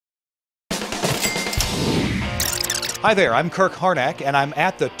Hi there, I'm Kirk Harnack, and I'm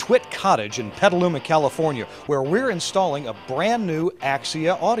at the TWiT Cottage in Petaluma, California, where we're installing a brand new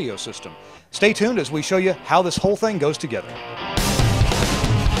Axia audio system. Stay tuned as we show you how this whole thing goes together.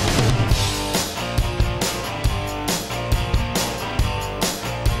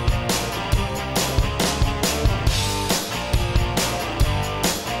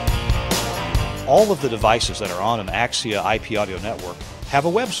 All of the devices that are on an Axia IP audio network have a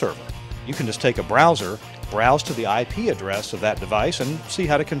web server. You can just take a browser, browse to the IP address of that device, and see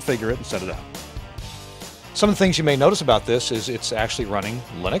how to configure it and set it up. Some of the things you may notice about this is it's actually running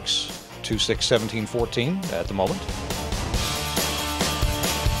Linux 26.17.14 at the moment.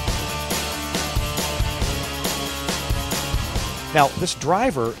 Now, this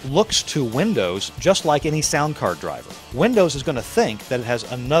driver looks to Windows just like any sound card driver. Windows is going to think that it has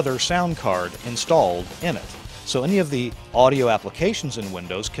another sound card installed in it. So any of the audio applications in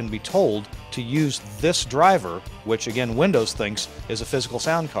Windows can be told to use this driver, which again Windows thinks is a physical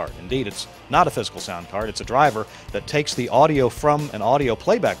sound card. Indeed, it's not a physical sound card, it's a driver that takes the audio from an audio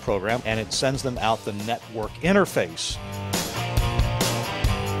playback program and it sends them out the network interface.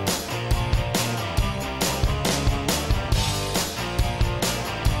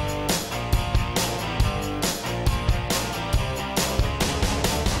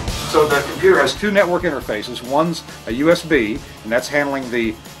 So the computer has two network interfaces. One's a USB, and that's handling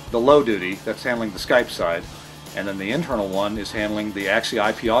the low duty, that's handling the Skype side. And then the internal one is handling the Axia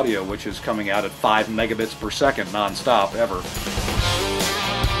IP audio, which is coming out at 5 megabits per second non-stop ever.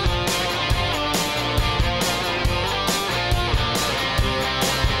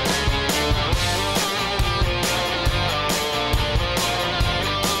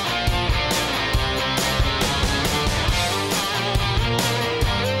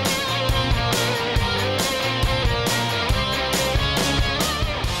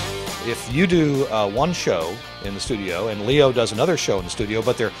 If you do one show in the studio and Leo does another show in the studio,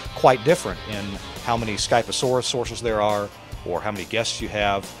 but they're quite different in how many Skypeosaurus sources there are or how many guests you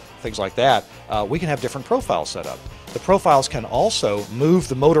have, things like that, we can have different profiles set up. The profiles can also move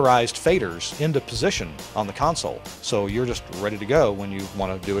the motorized faders into position on the console, so you're just ready to go when you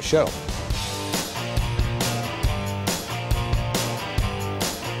want to do a show.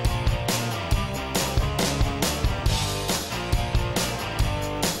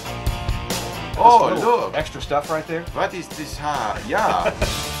 Oh, look! Extra stuff right there. What is this? Yeah.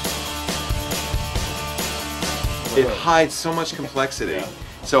 It hides so much complexity. Yeah.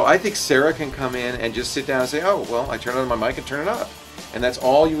 So I think Sarah can come in and just sit down and say, oh, well, I turn on my mic and turn it up. And that's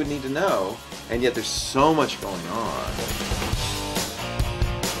all you would need to know. And yet there's so much going on.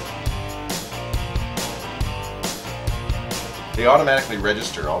 They automatically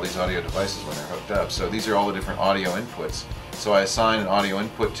register all these audio devices when they're hooked up. So these are all the different audio inputs. So I assign an audio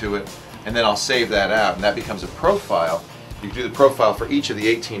input to it, and then I'll save that out, and that becomes a profile. You do the profile for each of the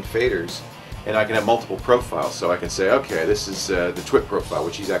 18 faders, and I can have multiple profiles. So I can say, okay, this is the TWiT profile,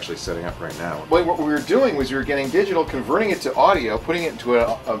 which he's actually setting up right now. What we were doing was we were getting digital, converting it to audio, putting it into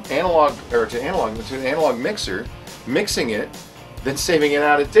an analog mixer, mixing it, then saving it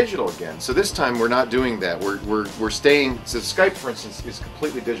out at digital again. So this time we're not doing that. We're staying. So Skype, for instance, is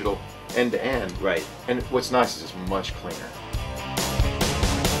completely digital, end to end. Right. And what's nice is it's much cleaner.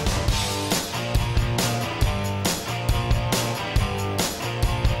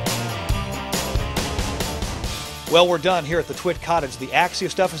 Well, we're done here at the TWiT Cottage. The Axia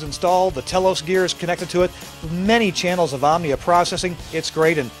stuff is installed, the Telos gear is connected to it, many channels of Omnia processing. It's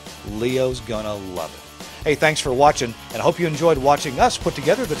great, and Leo's gonna love it. Hey, thanks for watching, and I hope you enjoyed watching us put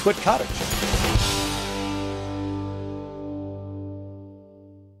together the TWiT Cottage.